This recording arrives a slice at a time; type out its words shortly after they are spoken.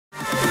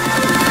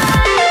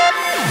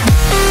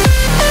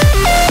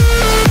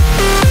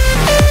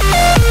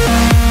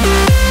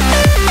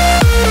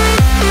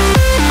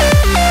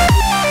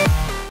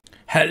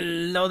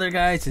Hello there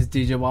guys, it's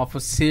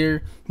DjWafflez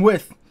here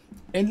with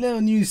a little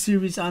new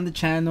series on the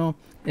channel.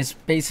 It's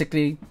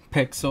basically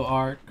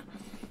PixArk.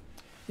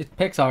 It's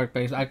PixArk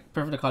based. I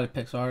prefer to call it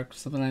PixArk,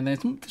 something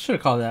like that. I should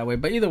have called it that way.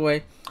 But either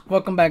way,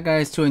 welcome back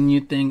guys to a new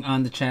thing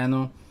on the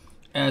channel.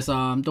 As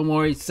don't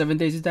worry, 7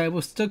 Days to Die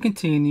will still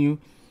continue.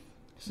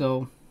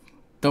 So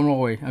don't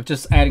worry, I'm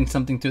just adding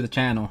something to the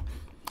channel.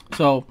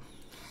 So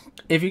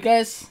if you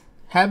guys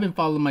haven't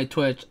followed my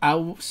Twitch,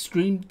 I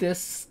streamed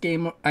this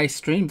game. I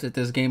streamed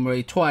this game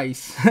already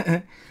twice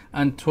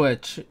on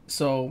Twitch.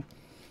 So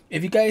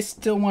if you guys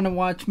still want to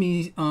watch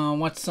me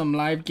watch some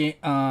live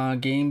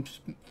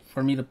games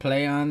for me to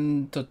play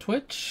on the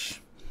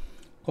Twitch,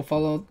 go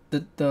follow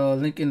the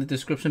link in the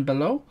description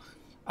below.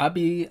 I've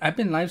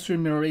been live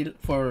streaming already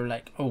for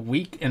like a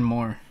week and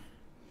more.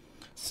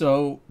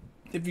 So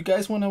if you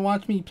guys want to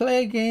watch me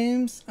play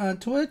games on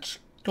Twitch,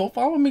 go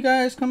follow me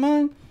guys, come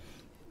on.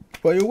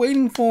 What you're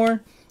waiting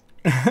for.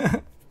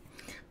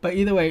 But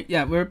either way,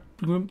 yeah, we're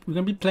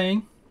gonna be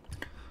playing.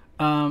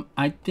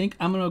 I think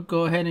I'm gonna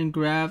go ahead and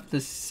grab the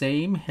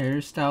same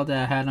hairstyle that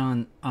I had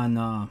on when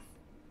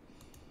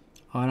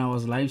I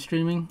was live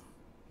streaming.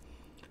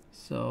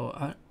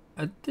 So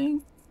I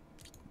think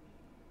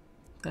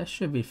that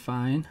should be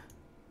fine.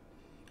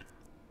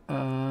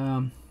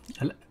 I'm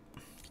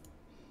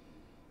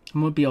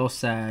gonna be all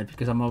sad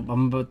because I'm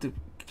about to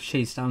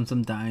chase down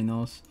some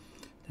dinos.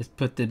 Let's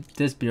put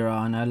this beer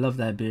on. I love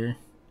that beer.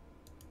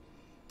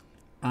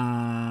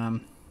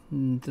 The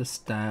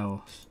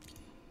styles.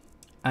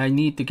 I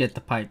need to get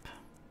the pipe.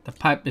 The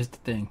pipe is the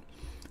thing.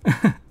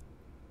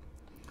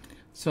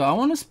 So I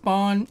want to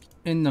spawn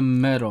in the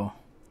middle.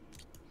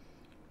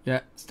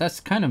 Yeah,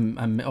 that's kind of.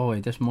 Oh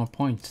wait, there's more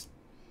points.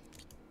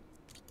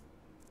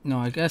 No,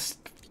 I guess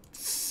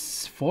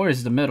 4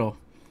 is the middle.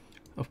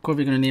 Of course,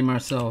 we're gonna name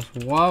ourselves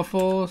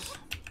Waffles.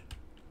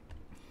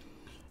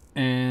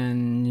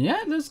 And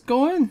yeah, let's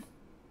go in.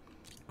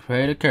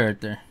 Create a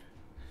character.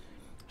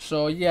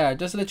 So yeah,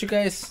 just to let you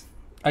guys,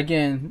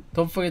 again,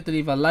 don't forget to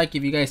leave a like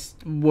if you guys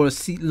would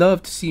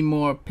love to see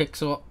more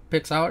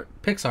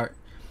PixArk,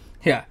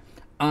 yeah,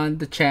 on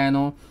the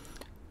channel.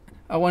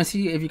 I want to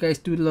see if you guys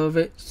do love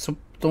it. So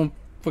don't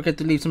forget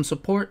to leave some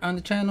support on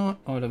the channel.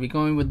 Oh, are we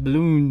going with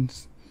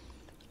balloons?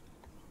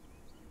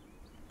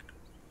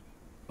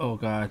 Oh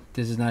god,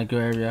 this is not a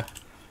good area.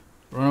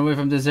 Run away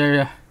from this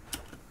area.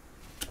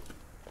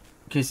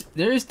 Because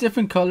there is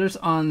different colors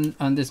on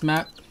this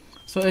map.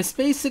 So it's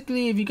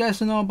basically, if you guys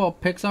don't know about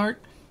PixArk,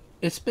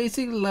 it's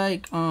basically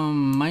like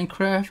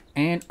Minecraft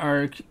and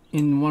ARK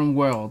in one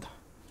world.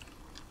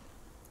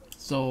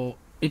 So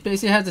it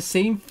basically has the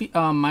same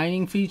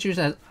mining features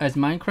as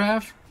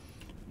Minecraft,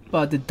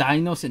 but the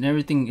dinos and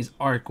everything is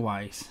ARK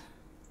wise.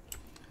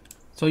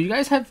 So you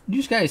guys have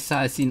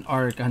seen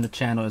ARK on the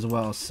channel as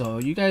well, so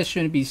you guys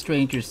shouldn't be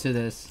strangers to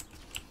this.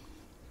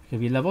 Okay,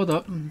 we leveled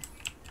up.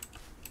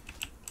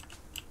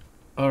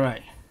 All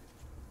right.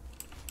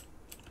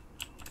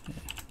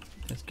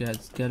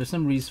 Let's gather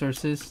some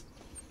resources.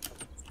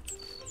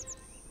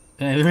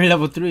 And we're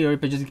level 3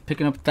 already, but just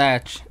picking up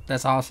thatch.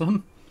 That's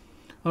awesome.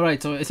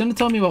 Alright, so it's gonna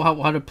tell me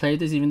how to play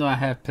this, even though I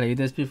have played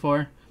this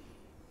before.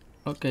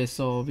 Okay,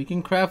 so we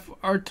can craft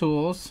our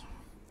tools.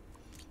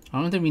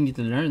 I don't think we need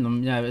to learn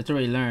them. Yeah, it's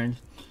already learned.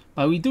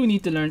 But we do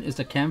need to learn is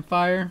the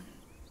campfire,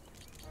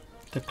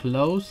 the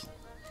clothes.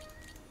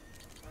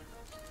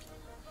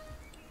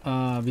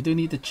 We do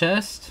need the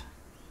chest.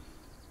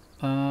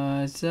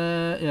 It's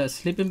yeah,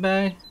 sleeping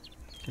bag.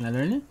 Can I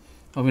learn it?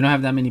 Oh, we don't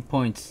have that many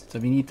points, so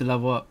we need to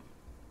level up.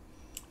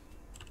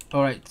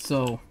 Alright,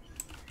 so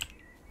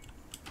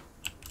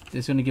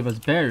this is gonna give us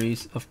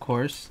berries, of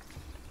course.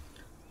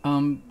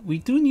 We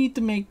do need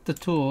to make the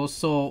tools,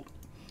 so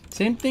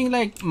same thing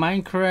like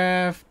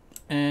Minecraft,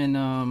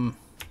 and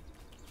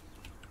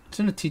it's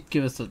gonna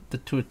give us the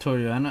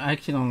tutorial. I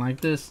actually don't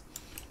like this.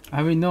 I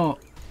already know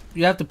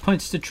you have to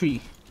punch the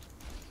tree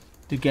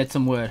to get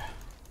some wood.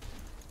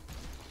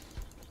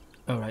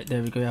 Alright,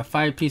 there we go. We have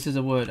 5 pieces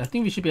of wood. I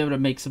think we should be able to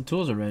make some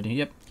tools already.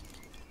 Yep.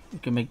 We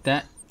can make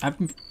that.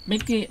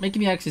 Making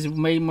the axes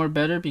way more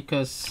better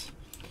because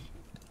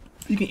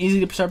you can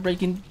easily start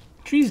breaking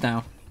trees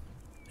down.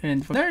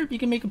 And from there, you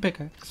can make a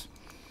pickaxe.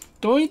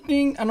 The only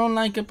thing I don't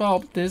like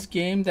about this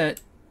game that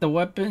the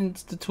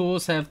weapons, the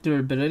tools have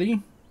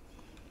durability.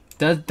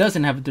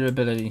 Doesn't have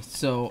durability.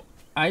 So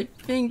I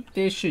think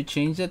they should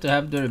change that to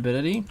have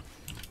durability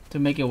to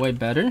make it way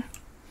better.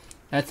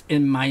 That's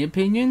in my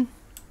opinion.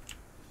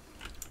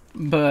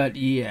 But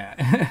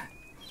yeah.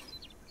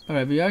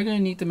 Alright, we are gonna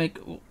need to make.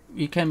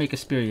 We can't make a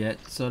spear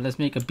yet, so let's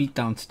make a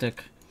beatdown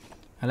stick.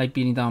 I like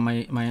beating down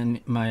my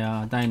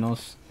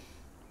dinos.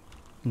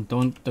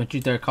 Don't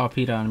you dare call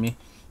Peter on me.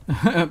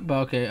 But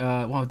okay,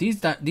 wow, these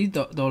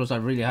dodos are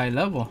really high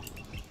level.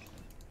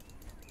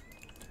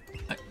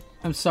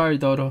 I'm sorry,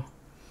 Dodo,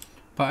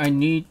 but I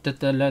need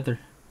the leather.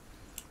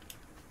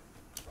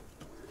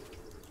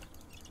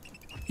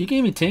 You can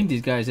even tame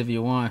these guys if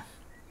you want,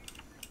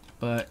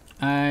 but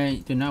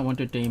I do not want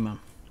to tame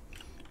them.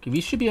 Okay, we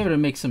should be able to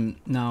make some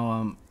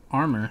now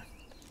armor.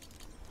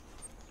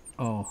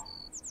 Oh,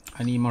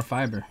 I need more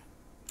fiber.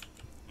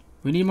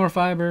 We need more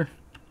fiber.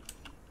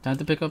 Time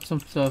to pick up some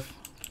stuff.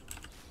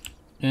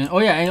 And oh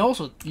yeah, and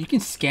also you can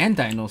scan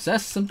dinos.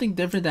 That's something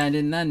different that I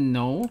did not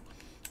know.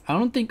 I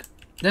don't think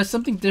that's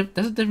something different.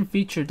 That's a different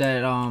feature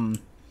that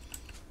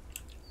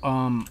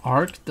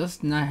ARK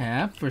does not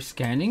have for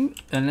scanning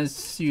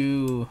unless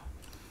you.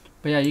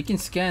 But yeah, you can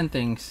scan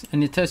things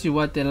and it tells you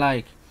what they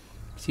like.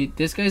 See,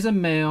 this guy's a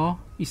male.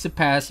 He's a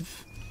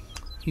passive.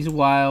 He's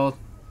wild.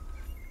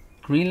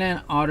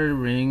 Greenland otter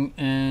ring,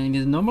 and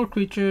he's a normal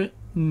creature.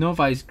 No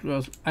vice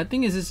growth. I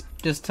think it's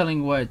just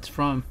telling where it's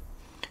from,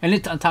 and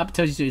it on top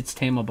tells you it's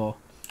tameable.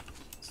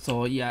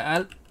 So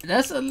yeah,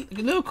 that's a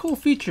little cool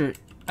feature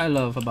I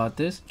love about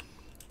this.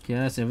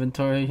 Yeah, that's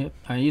inventory. Yep.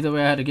 Either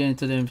way, I had to get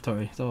into the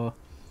inventory. So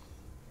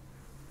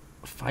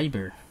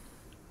fiber.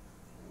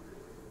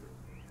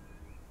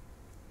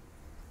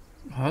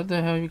 How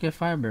the hell you get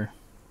fiber?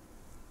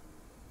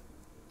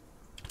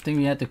 I think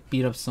we had to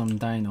beat up some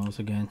dinos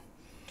again.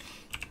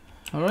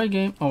 Alright,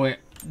 game. Oh wait,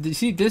 you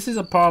see, this is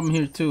a problem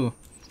here too.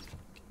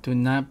 Do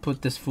not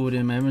put this food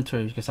in my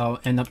inventory because I'll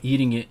end up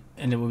eating it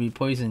and it will be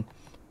poison.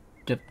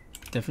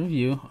 Different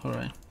view.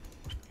 Alright.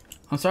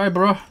 I'm sorry,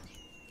 bro.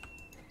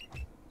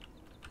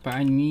 But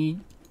I need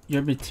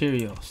your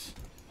materials.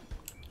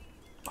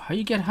 How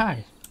you get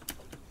high?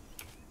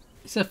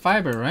 It's a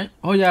fiber, right?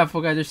 Oh yeah, I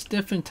forgot. There's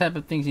different type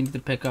of things you need to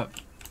pick up.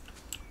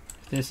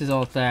 This is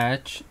all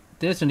thatch.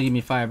 This gonna give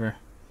me fiber.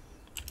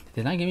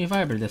 Did not give me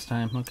fiber this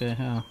time. Okay.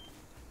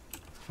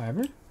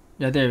 Fiber?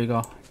 Yeah, there we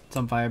go.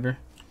 Some fiber.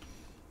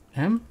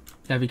 Yeah,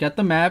 we got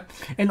the map.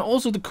 And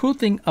also the cool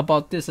thing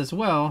about this as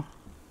well,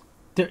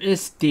 there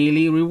is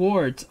daily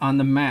rewards on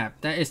the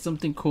map. That is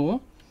something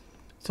cool.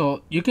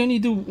 So you can only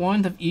do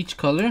one of each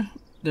color.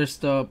 There's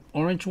the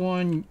orange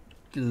one,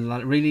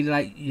 really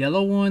light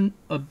yellow one,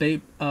 I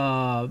think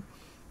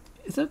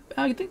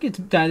it's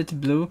guided to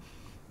blue,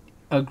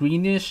 a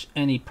greenish,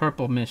 and a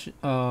purple mission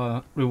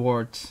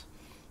rewards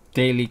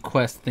daily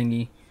quest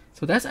thingy.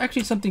 So that's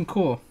actually something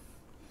cool.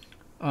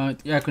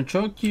 Yeah,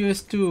 control Q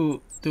is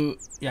to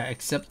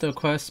accept the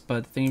quest, but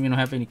I think we don't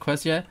have any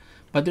quests yet.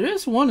 But there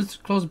is one that's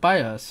close by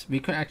us. We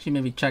could actually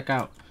maybe check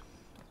out.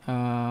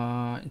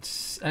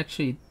 It's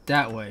actually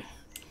that way.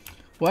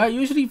 Well, I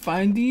usually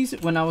find these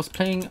when I was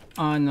playing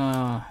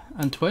on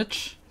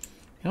Twitch.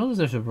 You know,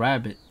 there's a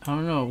rabbit. I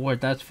don't know where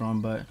that's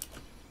from, but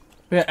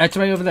yeah, it's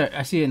right over there.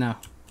 I see it now.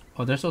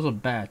 Oh, there's also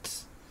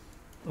bats.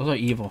 Those are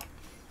evil.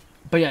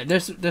 But yeah,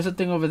 there's a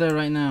thing over there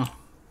right now.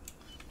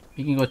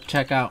 You can go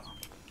check out.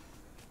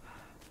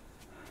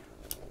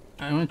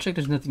 I want to check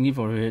there's nothing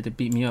evil over here to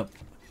beat me up.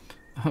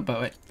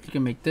 But wait, you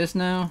can make this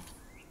now.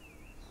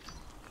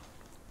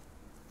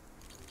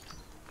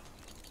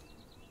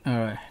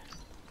 Alright.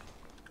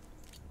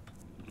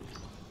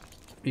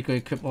 We could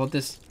equip all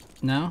this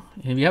now.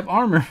 And we have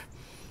armor.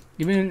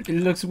 Even it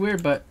looks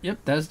weird, but yep,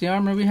 that's the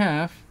armor we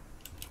have.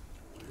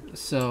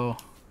 So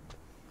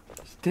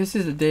this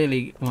is the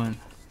daily one.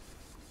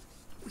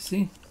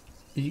 See?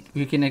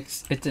 We can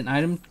it's an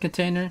item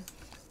container.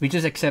 We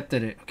just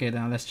accepted it. Okay,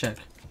 now let's check.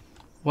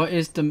 What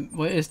is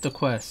the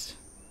quest?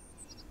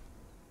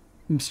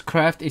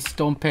 Craft a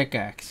stone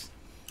pickaxe.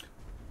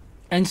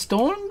 And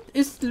stone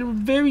is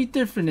very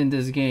different in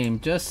this game.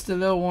 Just a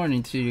little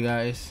warning to you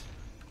guys.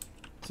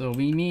 So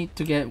we need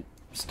to get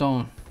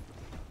stone.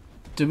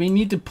 Do we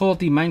need to pull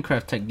the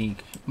Minecraft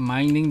technique?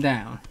 Mining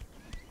down.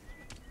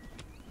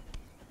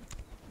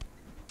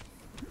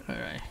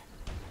 Alright.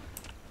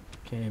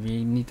 Okay,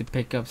 we need to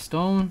pick up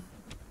stone.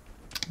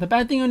 The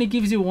bad thing only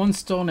gives you one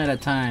stone at a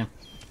time.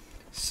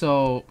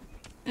 So,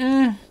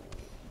 I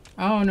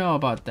don't know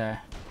about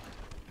that.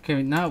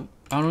 Okay, now,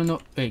 I don't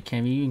know. Wait,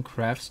 can we even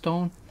craft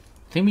stone?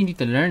 I think we need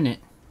to learn it.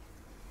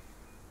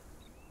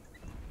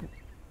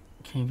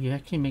 Can we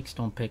actually make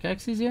stone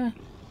pickaxes yet?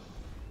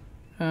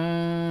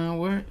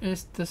 Where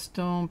is the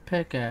stone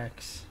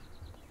pickaxe?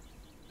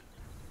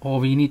 Oh,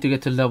 we need to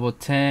get to level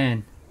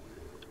 10.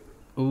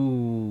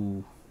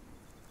 Ooh.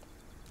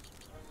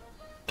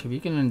 Okay, we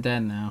can learn that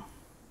now.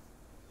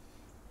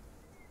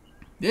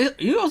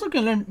 You also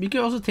can learn. We can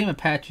also tame a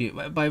patchy,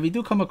 but we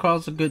do come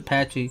across a good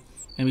patchy,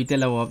 and we did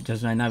level up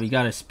just right now. We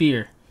got a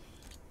spear,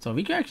 so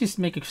we can actually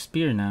make a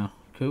spear now.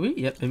 Could we?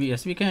 Yep. Maybe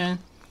yes, we can.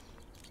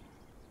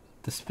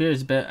 The spear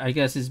is better. I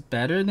guess is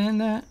better than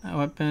that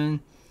weapon.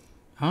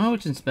 I don't know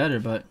which is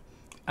better, but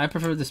I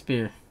prefer the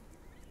spear.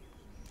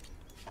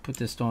 Put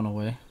this stone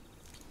away.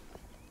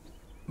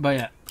 But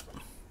yeah.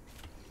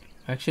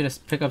 Actually, let's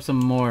pick up some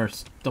more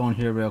stone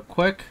here real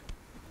quick.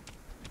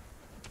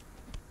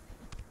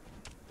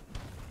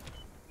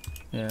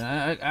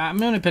 Yeah, I'm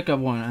gonna pick up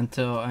one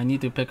until I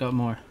need to pick up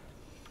more.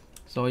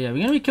 So yeah, we're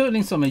gonna be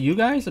killing some of you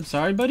guys. I'm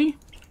sorry, buddy,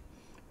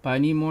 but I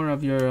need more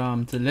of your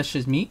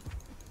delicious meat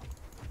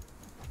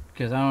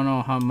because I don't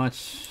know how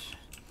much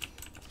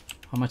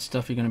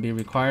stuff you're gonna be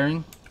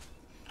requiring.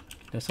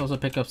 Let's also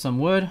pick up some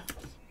wood.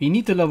 We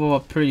need to level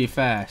up pretty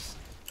fast.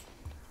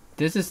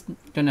 This is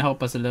gonna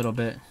help us a little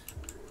bit.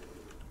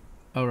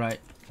 All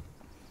right.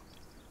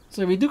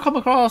 So we do come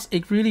across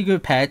a really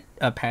good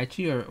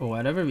patchy or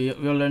whatever.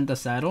 We'll learn the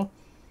saddle.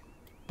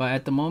 But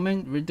at the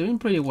moment, we're doing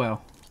pretty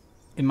well.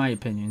 in my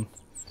opinion.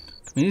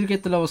 We need to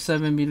get to level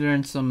 7. We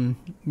learn some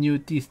new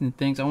decent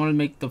things. I want to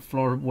make the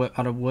floor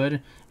out of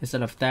wood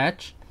instead of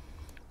thatch.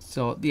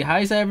 So the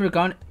highest I ever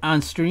gone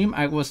on stream,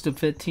 I was to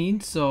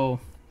 15. So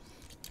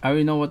I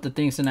already know what the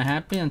thing's gonna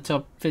happen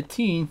until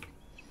 15.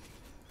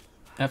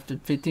 After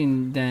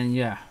 15, then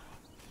yeah.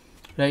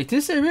 Like,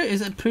 this area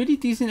is a pretty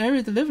decent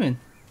area to live in.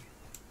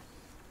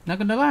 Not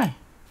gonna lie.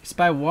 It's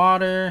by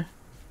water.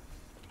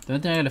 The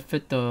only thing I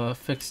gotta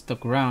fix the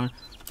ground.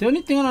 The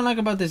only thing I don't like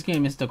about this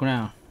game is the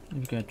ground.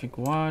 You gotta drink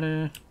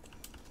water.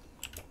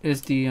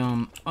 Is the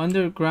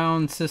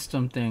underground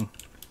system thing.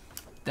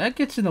 That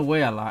gets in the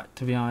way a lot,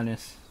 to be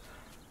honest.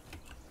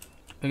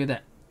 Look at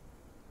that.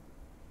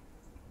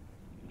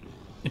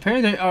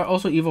 Apparently there are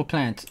also evil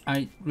plants.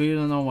 I really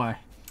don't know why.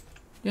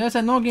 Yes,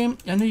 I know game.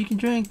 I know you can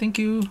drink. Thank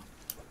you.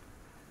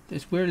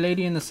 This weird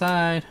lady in the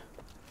side.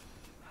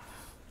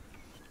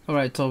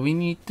 Alright, so we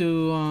need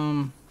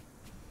to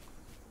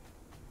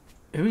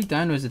every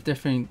dino is a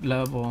different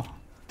level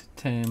to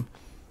tame.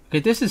 Okay,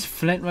 this is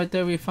flint right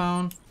there we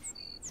found.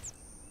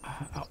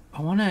 I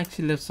want to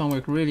actually live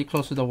somewhere really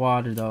close to the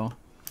water though.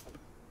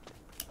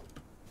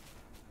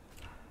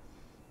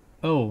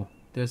 Oh,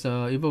 there's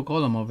a evil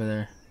golem over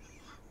there.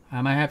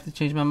 I might have to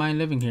change my mind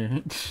living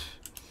here.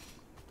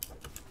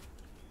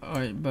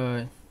 Alright,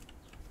 but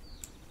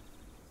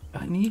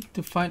I need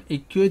to find a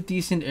good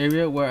decent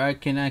area where I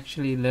can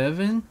actually live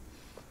in.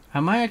 I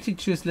might actually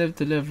choose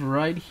to live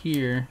right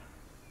here.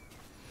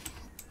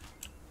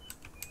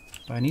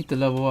 But I need to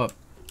level up.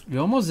 We're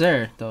almost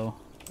there though.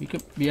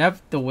 We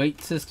have the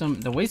weight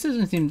system. The weight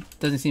system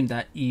doesn't seem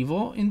that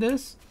evil in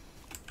this.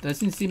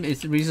 Doesn't seem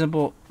it's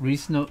reasonable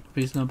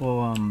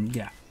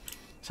yeah.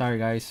 Sorry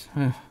guys.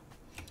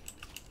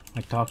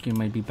 My talking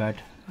might be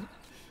bad.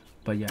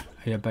 But yeah,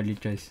 I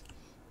apologize.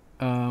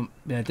 Yeah,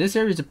 this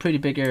area is a pretty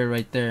big area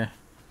right there.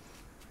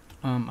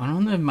 I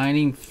don't know if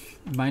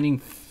mining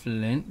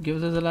flint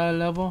gives us a lot of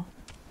level.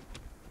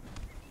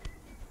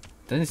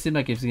 Doesn't seem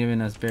like it's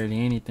giving us barely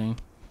anything.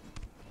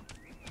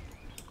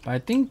 But I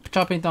think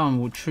chopping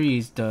down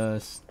trees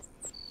does.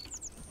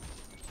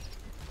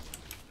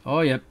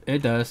 Oh yep,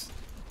 it does.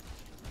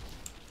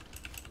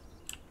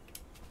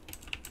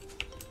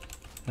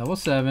 Level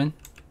 7.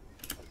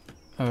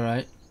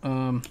 Alright.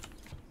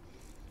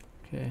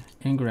 Okay,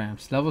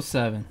 engrams. Level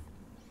 7.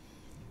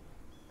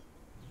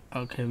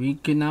 Okay, we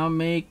can now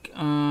make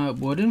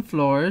wooden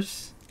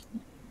floors.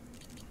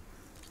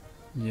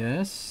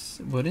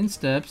 Yes, wooden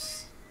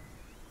steps.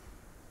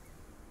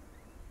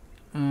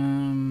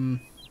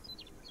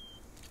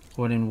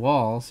 Wooden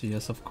walls,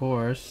 yes of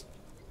course.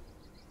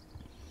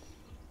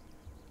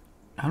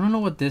 I don't know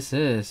what this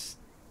is.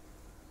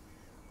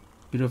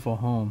 Beautiful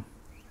home.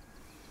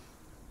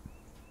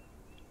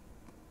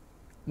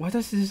 Why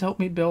does this help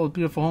me build a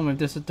beautiful home if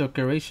this is a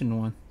decoration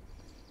one?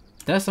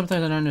 That's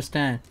sometimes I don't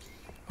understand.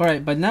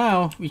 Alright, but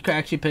now we can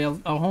actually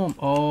build a home.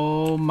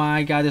 Oh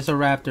my god, there's a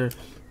raptor.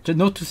 Just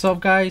note to self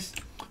guys,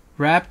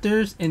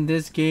 raptors in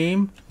this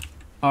game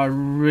are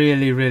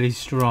really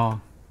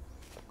strong.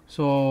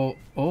 So,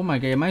 oh my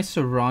god, am I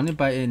surrounded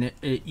by an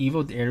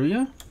evil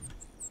area?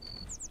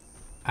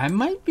 I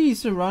might be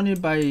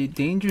surrounded by a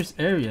dangerous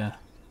area.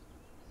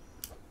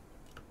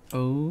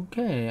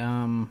 Okay,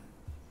 I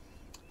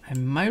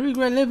might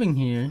regret living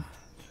here.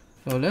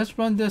 So let's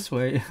run this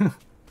way.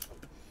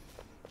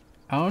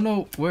 I don't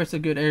know where's a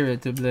good area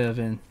to live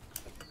in.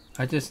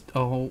 I just,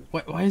 oh,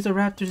 why is the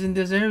raptors in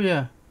this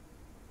area?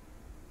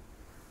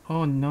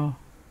 Oh no.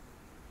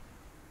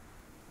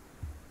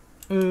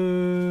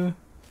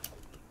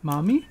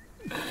 Mommy?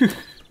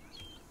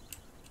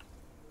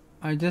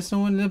 I just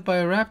don't want to live by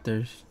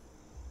raptors.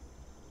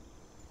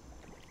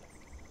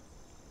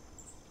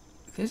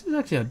 This is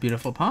actually a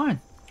beautiful pond.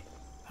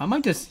 I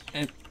might just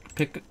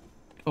pick.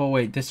 Oh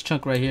wait, this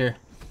chunk right here.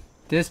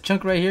 This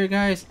chunk right here,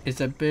 guys, is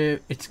a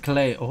bit. It's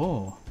clay.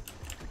 Oh.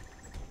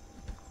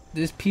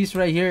 This piece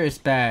right here is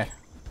bad.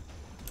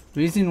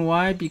 Reason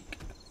why? I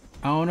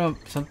don't know.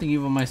 Something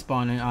evil might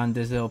spawn on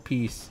this little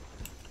piece.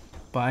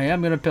 But I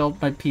am gonna build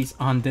my piece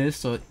on this,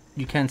 so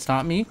you can't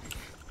stop me.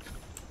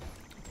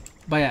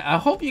 But yeah, I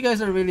hope you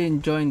guys are really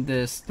enjoying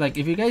this. Like,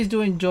 if you guys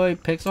do enjoy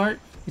PixArk,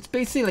 it's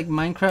basically like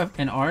Minecraft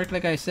and ARK,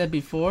 like I said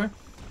before.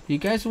 If you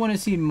guys want to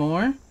see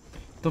more,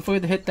 don't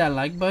forget to hit that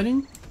like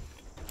button.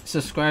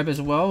 Subscribe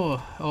as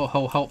well.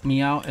 Oh, help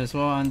me out as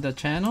well on the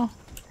channel.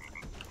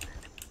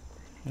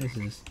 What is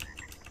this?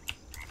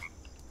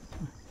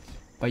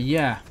 But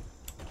yeah,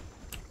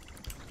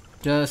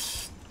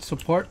 just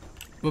support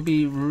will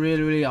be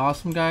really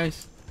awesome,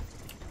 guys.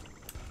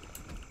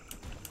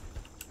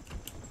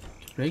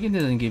 Reagan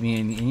doesn't give me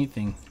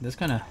anything. That's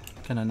kind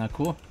of not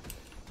cool.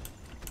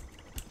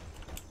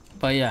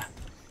 But yeah,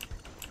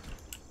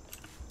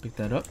 pick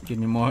that up. Give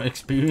me more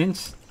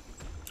experience.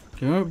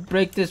 Can we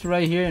break this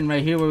right here and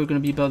right here where we're gonna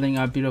be building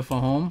our beautiful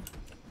home?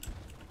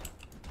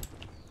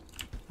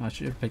 I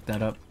should have picked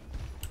that up.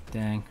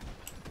 Dang.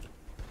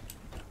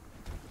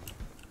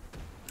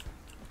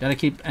 Gotta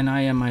keep an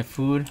eye on my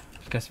food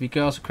because we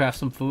could also craft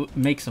some food,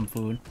 make some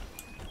food,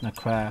 not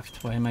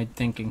craft. What am I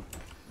thinking?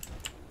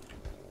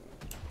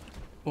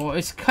 Well,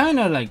 it's kind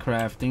of like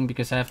crafting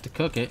because I have to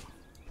cook it.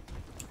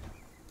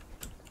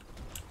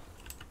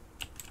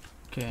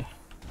 Okay.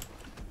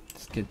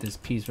 Let's get this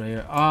piece right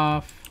here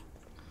off.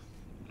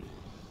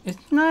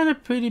 It's not a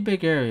pretty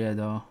big area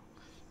though.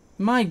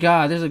 My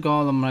god, there's a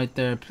golem right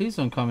there. Please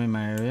don't come in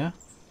my area.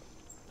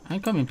 I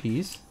come in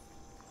peace.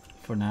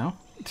 For now.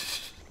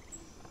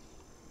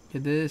 Okay,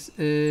 this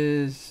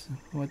is...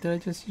 What did I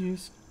just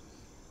use?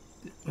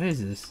 What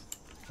is this?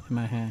 In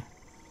my hand.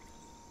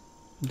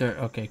 Dirt.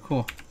 Okay,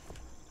 cool.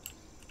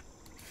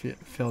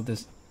 Fill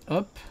this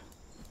up.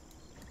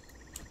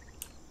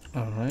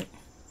 Alright.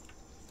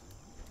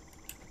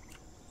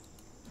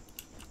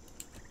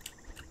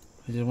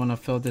 I just want to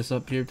fill this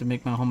up here to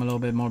make my home a little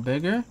bit more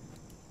bigger.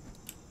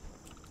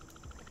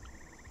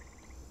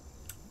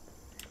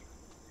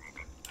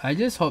 I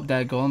just hope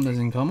that golem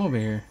doesn't come over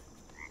here.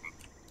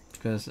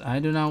 Because I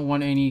do not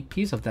want any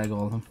piece of that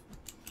golem.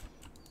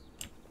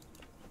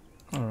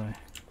 Alright.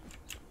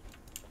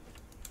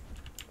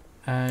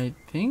 I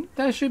think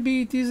that should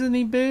be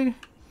decently big.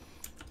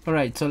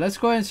 Alright, so let's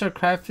go ahead and start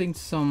crafting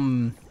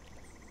some...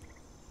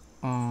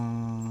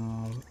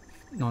 no,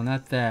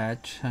 not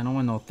thatch. I don't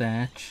want no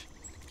thatch.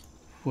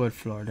 Wood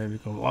floor, there we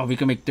go. Oh, we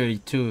can make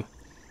 32.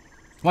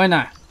 Why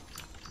not?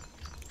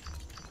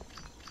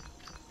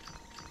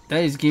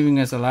 That is giving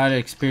us a lot of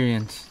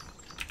experience.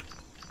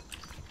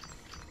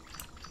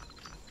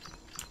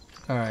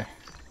 Alright.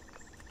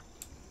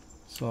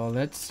 So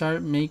let's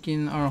start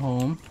making our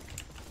home.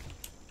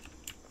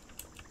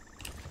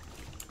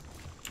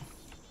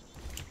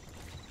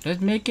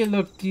 Let's make it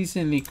look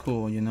decently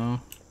cool, you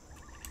know.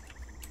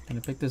 Can I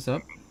pick this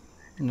up?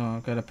 No, I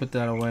gotta put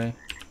that away.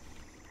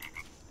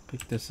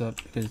 Pick this up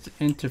because it's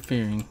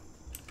interfering.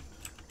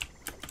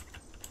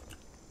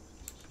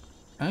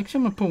 Actually,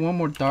 I'm gonna put one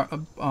more dark.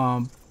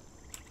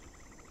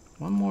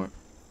 One more.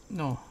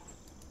 No,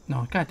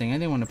 god dang! I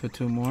didn't want to put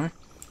two more.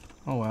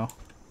 Oh well.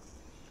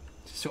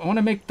 So I want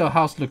to make the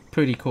house look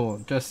pretty cool.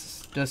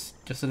 Just to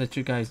let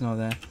you guys know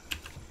that.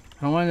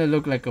 I don't want it to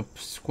look like a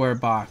square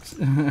box.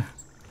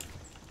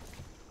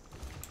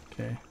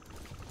 Okay.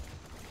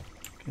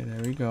 Okay,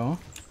 there we go.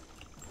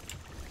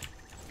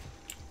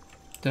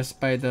 Just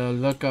by the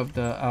look of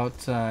the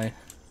outside.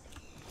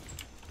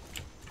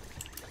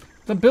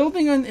 The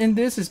building in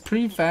this is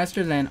pretty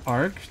faster than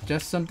ARK.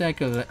 Just something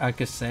I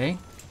could say.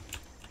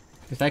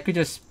 Because I could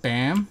just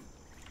spam.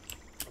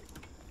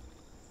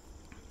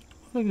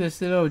 Look at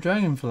this little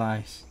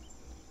dragonflies.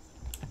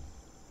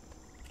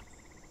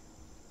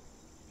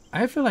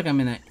 I feel like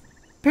I'm in a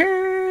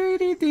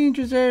pretty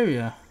dangerous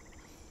area.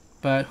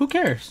 But who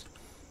cares?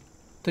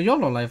 The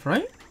YOLO life,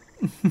 right?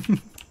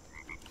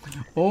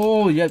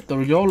 Oh, yep, the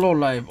YOLO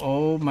life.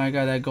 Oh my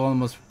god, that golem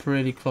was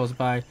pretty close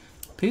by.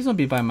 Please don't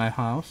be by my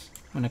house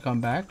when I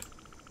come back.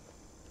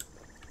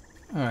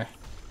 Alright.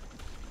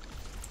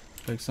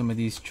 Break some of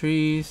these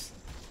trees.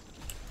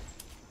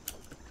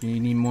 You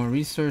need more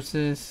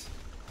resources.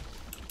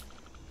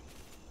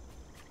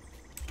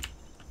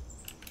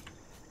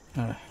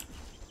 Alright.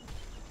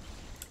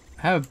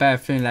 I have a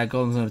bad feeling that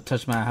golem's gonna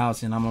touch my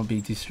house and I'm gonna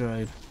be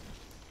destroyed.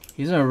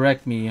 He's gonna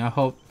wreck me. I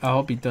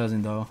hope he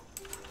doesn't though.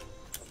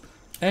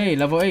 Hey,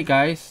 level 8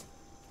 guys.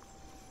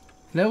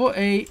 Level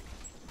 8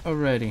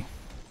 already.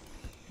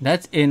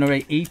 That's in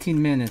already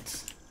 18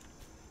 minutes.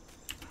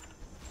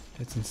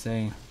 That's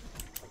insane.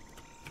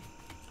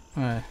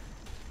 Alright.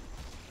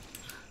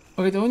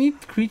 Okay, the only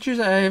creatures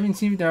I haven't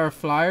seen that are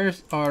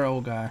flyers are,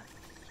 oh god,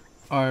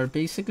 are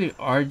basically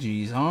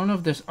RGs. I don't know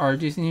if there's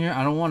RGs in here.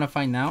 I don't want to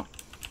find out.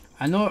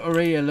 I know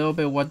already a little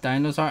bit what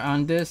dinos are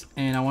on this,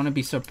 and I want to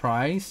be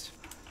surprised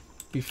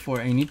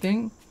before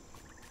anything.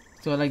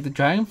 So like the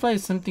dragonfly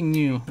is something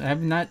new. I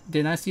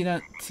did not see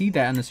that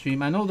on the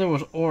stream. I know there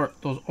was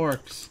those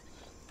orcs,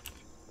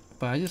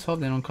 but I just hope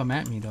they don't come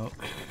at me though.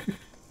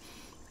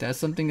 That's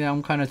something that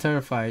I'm kind of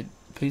terrified.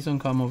 Please don't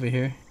come over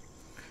here.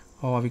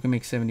 Oh, we can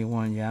make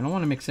 71. Yeah, I don't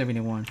want to make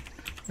 71.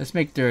 Let's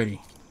make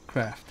 30.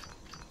 Craft.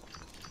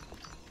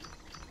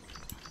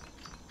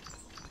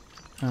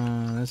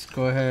 Let's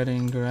go ahead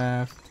and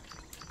craft.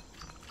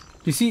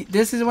 You see,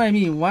 this is what I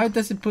mean. Why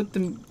does it put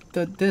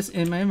this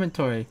in my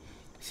inventory?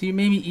 See, you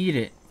made me eat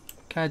it.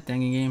 God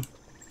dang it, game.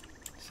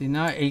 See,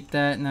 now I ate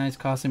that. Now it's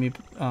causing me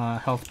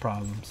health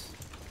problems.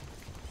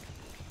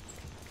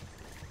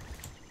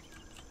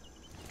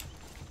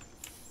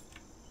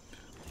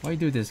 Why you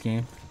do this,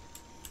 game?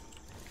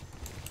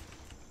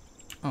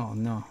 Oh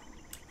no.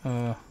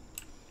 The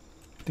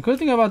cool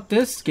thing about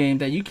this game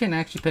that you can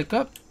actually pick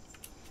up.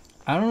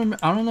 I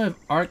don't know if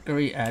ARK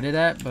already added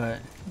that, but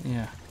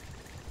yeah.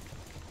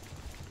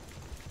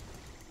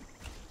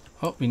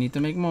 Oh, we need to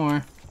make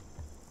more.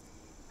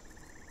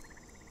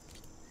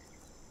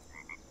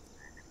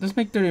 Let's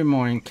make 30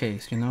 more in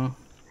case, you know.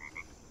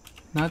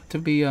 Not to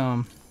be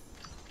Alright.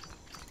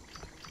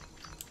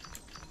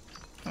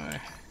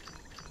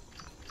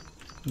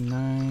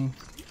 9.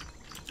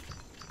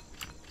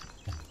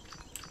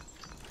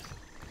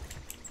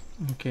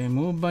 Okay,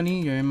 move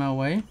bunny, you're in my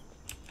way.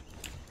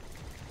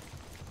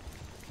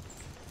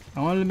 I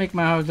wanted to make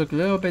my house look a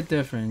little bit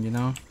different, you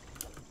know.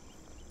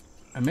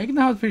 I'm making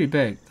the house pretty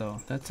big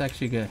though. That's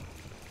actually good.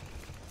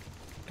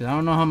 Cause I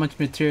don't know how much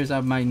materials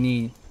I might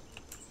need.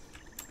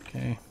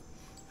 Okay.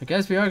 I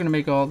guess we are gonna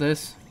make all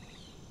this.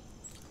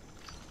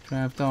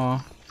 Craft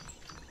all.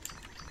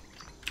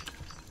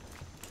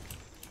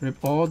 Rip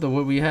all the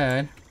wood we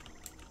had.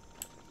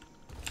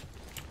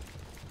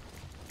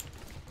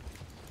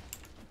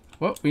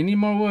 Well, we need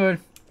more wood.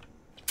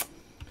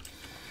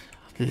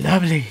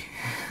 Lovely.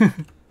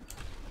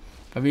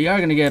 But we are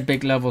gonna get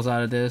big levels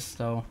out of this,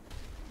 so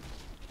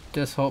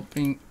just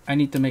hoping. I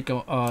need to make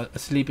a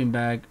sleeping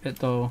bag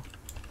though,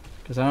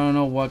 because I don't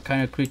know what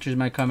kind of creatures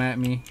might come at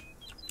me.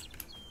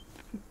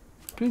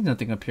 Please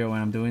nothing appear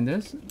when I'm doing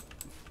this.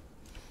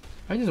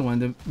 I just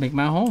wanted to make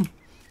my home.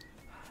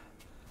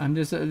 I'm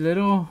just a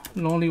little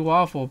lonely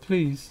waffle,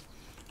 please.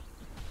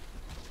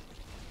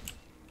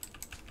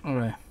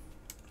 Alright.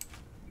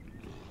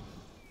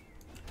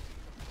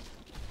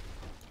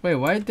 Wait,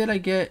 why did I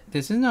get...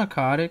 This is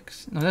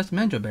narcotics? No, that's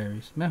manjo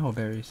berries. Mejo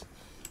berries.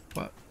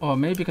 What? Oh,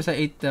 maybe because I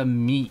ate the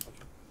meat.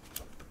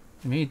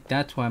 Maybe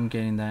that's why I'm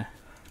getting that.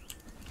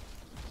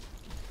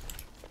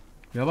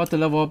 We're about to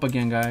level up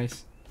again,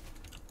 guys.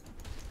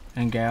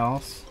 And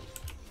gals.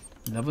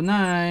 Level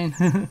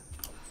 9.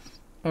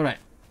 Alright.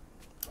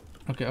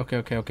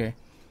 Okay.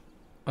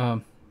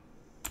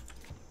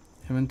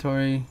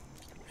 Inventory.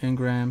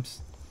 Engrams.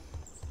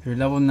 You're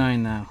level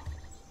 9 now.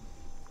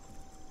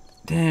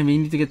 Damn, you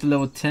need to get to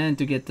level 10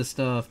 to get the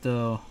stuff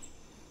though.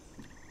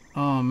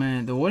 Oh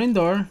man, the wooden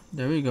door.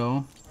 There we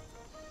go.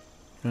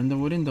 Run the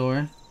wooden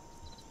door.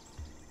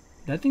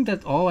 I think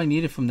that's all I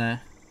needed from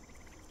that.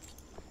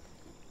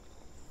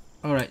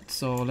 Alright,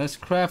 so let's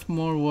craft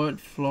more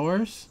wood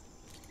floors.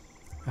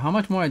 How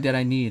much more did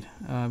I need?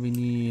 We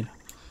need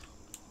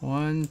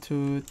 1,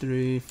 2,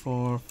 3,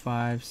 4,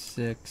 5,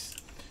 6.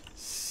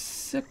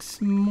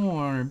 6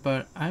 more,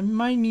 but I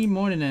might need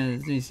more than that.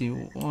 Let me see.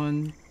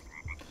 1,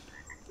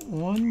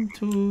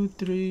 2,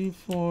 3,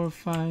 4,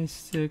 5,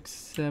 6,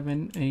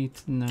 7,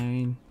 8,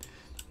 9.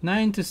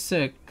 9 to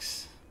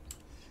 6.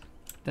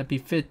 That'd be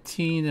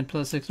 15 and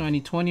plus 6. No, I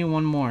need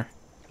 21 more.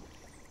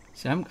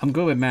 See, I'm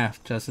good with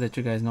math, just to let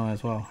you guys know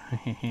as well.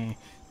 Okay.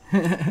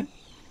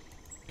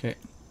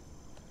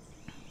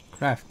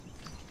 Craft.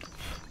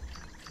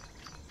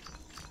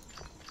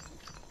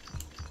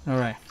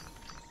 Alright.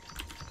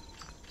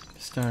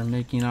 Start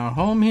making our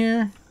home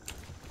here.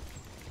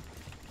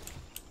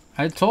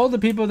 I told the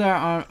people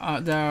that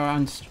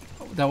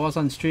was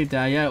on stream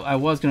that I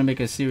was gonna make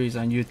a series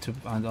on YouTube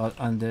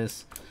on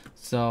this.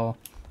 So,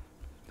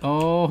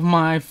 oh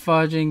my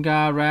fudging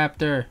god,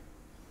 raptor!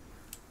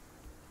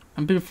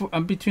 I'm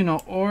between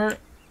an ore.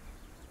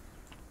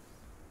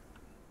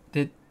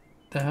 The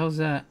hell's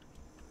that?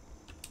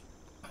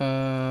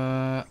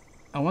 I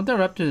want the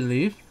raptor to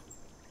leave.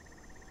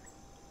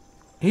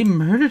 He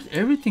murdered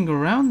everything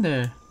around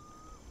there.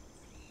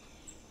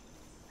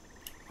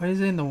 Why is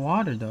it in the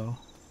water though?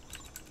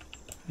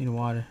 I need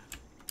water.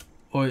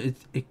 Or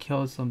it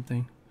killed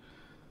something.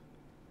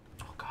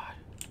 Oh god.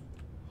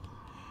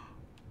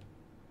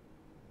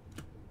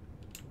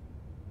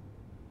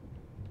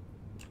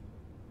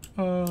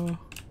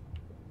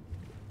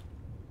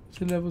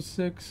 It's a level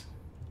 6.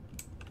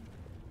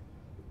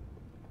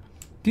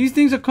 These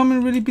things are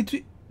coming really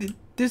between.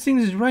 This thing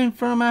is right in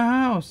front of my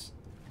house.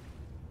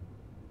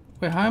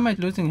 Wait, how am I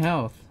losing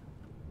health?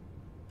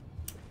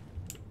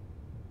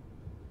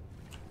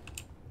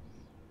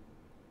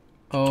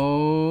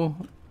 Oh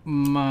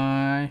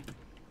my.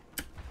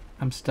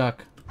 I'm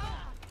stuck.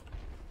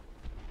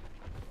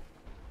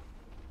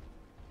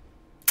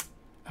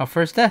 Our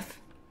first death.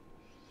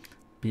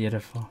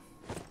 Beautiful.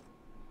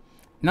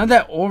 Not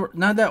that or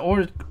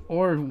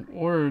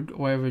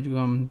whatever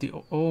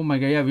you oh my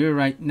god, yeah, we were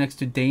right next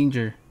to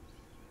danger.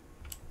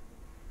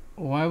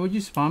 Why would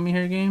you spawn me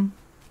here, game?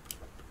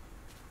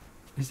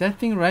 Is that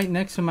thing right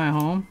next to my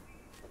home?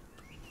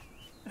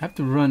 I have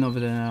to run over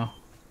there now.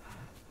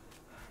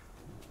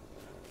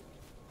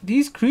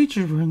 These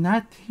creatures were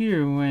not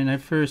here when I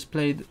first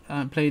played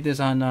this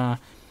on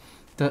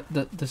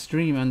the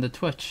stream on the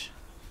Twitch.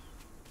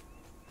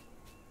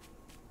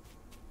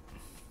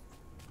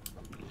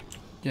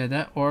 Yeah,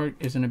 that orc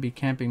is gonna be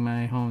camping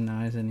my home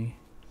now, isn't he?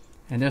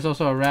 And there's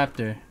also a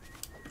raptor.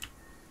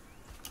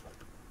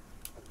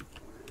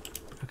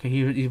 Okay,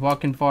 he's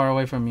walking far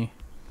away from me.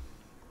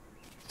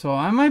 So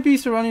I might be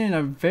surrounded in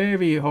a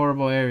very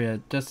horrible area,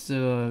 just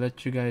to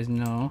let you guys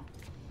know.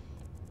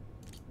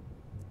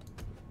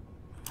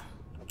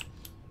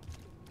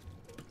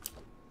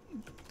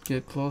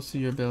 Get close to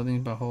your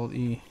building, but hold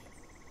E.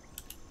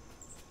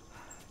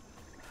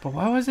 But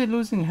why was it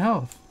losing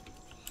health?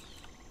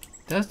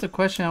 That's the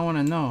question I want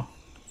to know.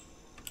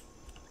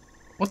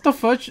 What the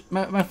fudge?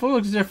 My floor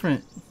looks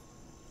different.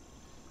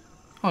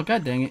 Oh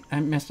god dang it, I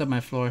messed up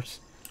my floors.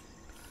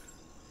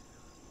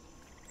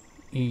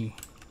 E.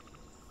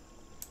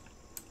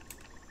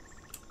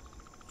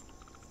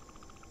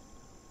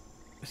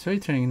 It's already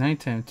turning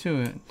nighttime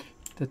too.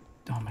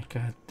 Oh my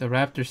god, the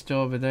raptor's still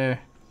over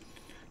there.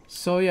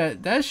 So yeah,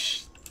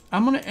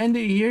 I'm gonna end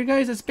it here,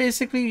 guys. It's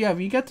basically, yeah,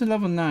 we got to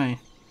level 9.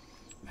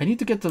 I need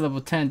to get to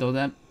level 10 though.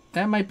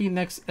 That might be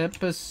next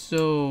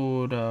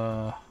episode.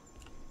 I'm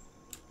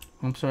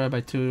surrounded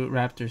by 2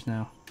 raptors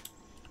now.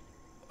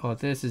 Oh,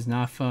 this is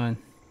not fun.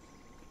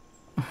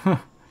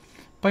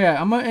 But yeah,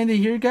 I'm gonna end it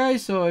here,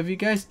 guys. So if you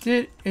guys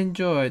did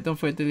enjoy, don't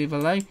forget to leave a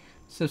like,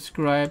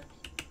 subscribe,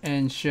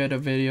 and share the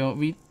video.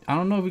 I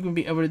don't know if we're gonna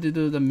be able to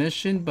do the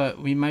mission,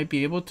 but we might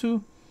be able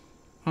to.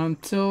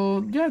 Until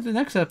the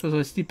next episode.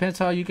 It depends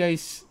how you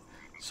guys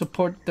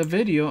support the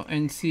video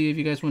and see if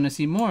you guys want to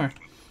see more.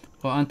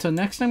 Well, until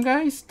next time,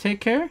 guys,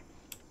 take care.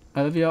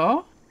 I love you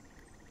all.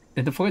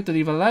 And don't forget to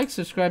leave a like,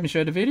 subscribe, and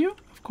share the video.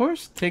 Of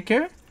course, take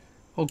care.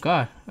 Oh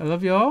God, I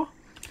love you all.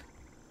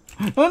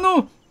 Oh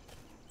no!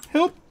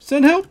 Help!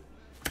 Send help!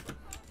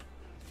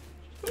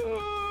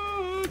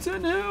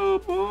 Send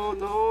help! Oh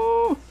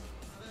no!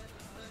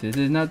 This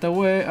is not the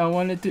way I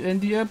wanted to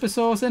end the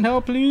episode. Send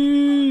help,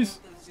 please!